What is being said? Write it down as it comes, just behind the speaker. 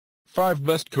5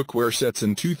 Best Cookware Sets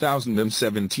in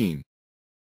 2017.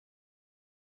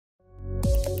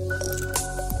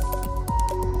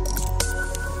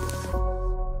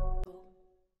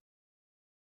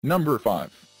 Number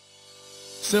 5.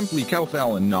 Simply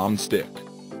Calphalon Non-Stick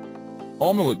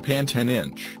Omelette Pan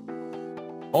 10-inch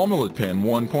Omelette Pan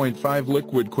 1.5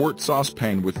 Liquid Quart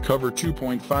Saucepan with cover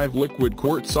 2.5 Liquid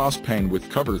Quart Saucepan with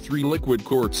cover 3 Liquid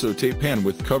Quart Sauté Pan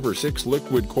with cover 6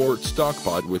 Liquid Quart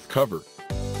Stockpot with cover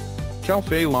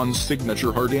Calphalon's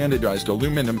signature hard anodized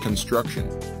aluminum construction.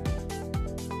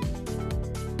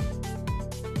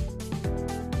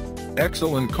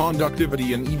 Excellent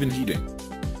conductivity and even heating.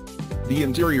 The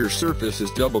interior surface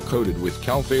is double-coated with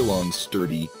Calphalon's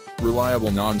sturdy, reliable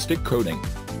non-stick coating.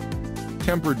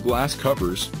 Tempered glass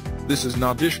covers, this is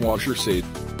not dishwasher safe.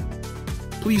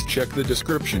 Please check the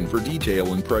description for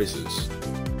detail and prices.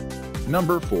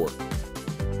 Number 4.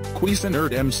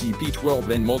 Cuisinart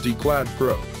MCP12N Multi-Clad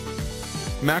Pro.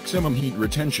 Maximum heat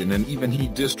retention and even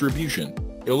heat distribution,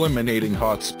 eliminating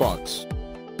hot spots.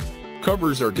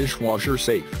 Covers are dishwasher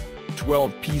safe.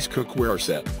 12-piece cookware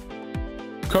set.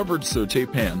 Covered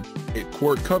sauté pan,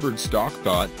 8-quart covered stock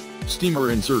pot,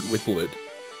 steamer insert with lid.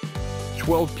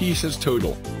 12 pieces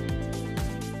total.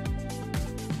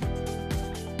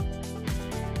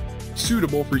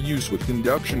 Suitable for use with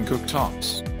induction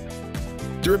cooktops.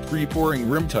 Drip-free pouring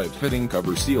rim-type fitting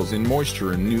cover seals in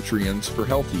moisture and nutrients for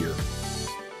healthier,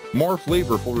 more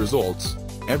flavorful results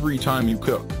every time you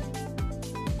cook.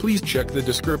 Please check the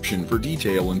description for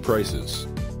detail and prices.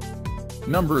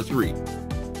 Number 3.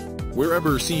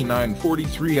 Wherever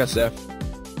C943SF.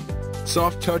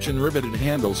 Soft touch and riveted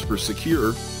handles for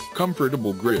secure,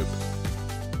 comfortable grip.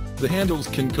 The handles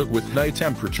can cook with high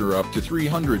temperature up to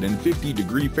 350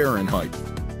 degrees Fahrenheit.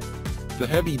 The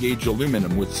heavy gauge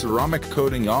aluminum with ceramic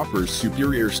coating offers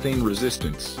superior stain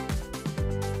resistance,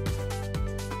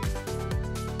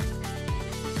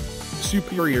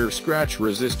 superior scratch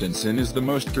resistance, and is the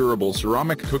most durable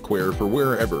ceramic cookware for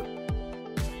wherever.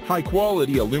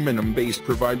 High-quality aluminum base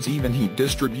provides even heat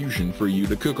distribution for you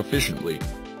to cook efficiently.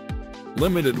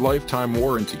 Limited lifetime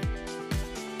warranty.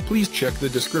 Please check the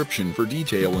description for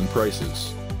detail and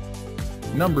prices.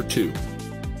 Number 2.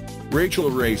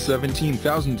 Rachael Ray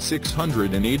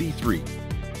 17683.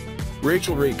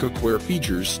 Rachael Ray cookware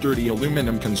features sturdy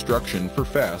aluminum construction for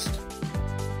fast,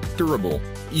 durable,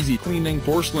 easy cleaning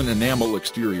porcelain enamel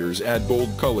exteriors add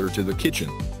bold color to the kitchen.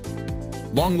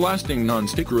 Long-lasting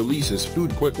non-stick releases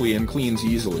food quickly and cleans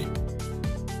easily.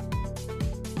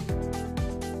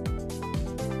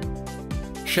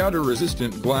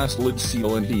 Shatter-resistant glass lids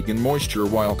seal and heat and moisture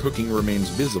while cooking remains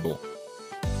visible.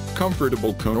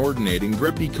 Comfortable coordinating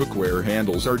grippy cookware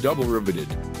handles are double riveted.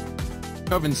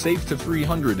 Oven safe to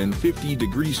 350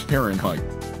 degrees Fahrenheit.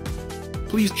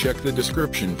 Please check the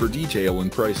description for detail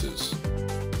and prices.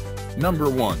 Number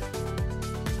 1.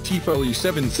 Tefali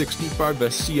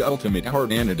 765SC Ultimate Hard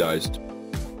Anodized.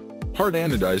 Hard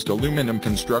anodized aluminum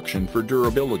construction for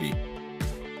durability.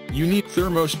 Unique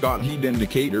thermostat heat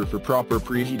indicator for proper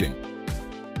preheating.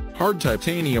 Hard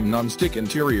titanium non-stick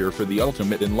interior for the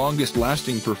ultimate and longest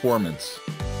lasting performance.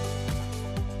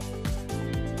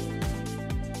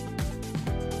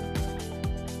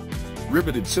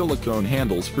 Riveted silicone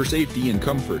handles for safety and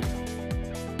comfort.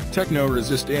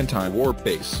 Techno-resist anti-warp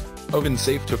base, oven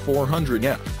safe to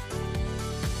 400F.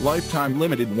 Lifetime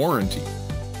limited warranty.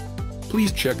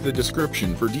 Please check the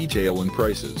description for detail and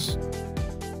prices.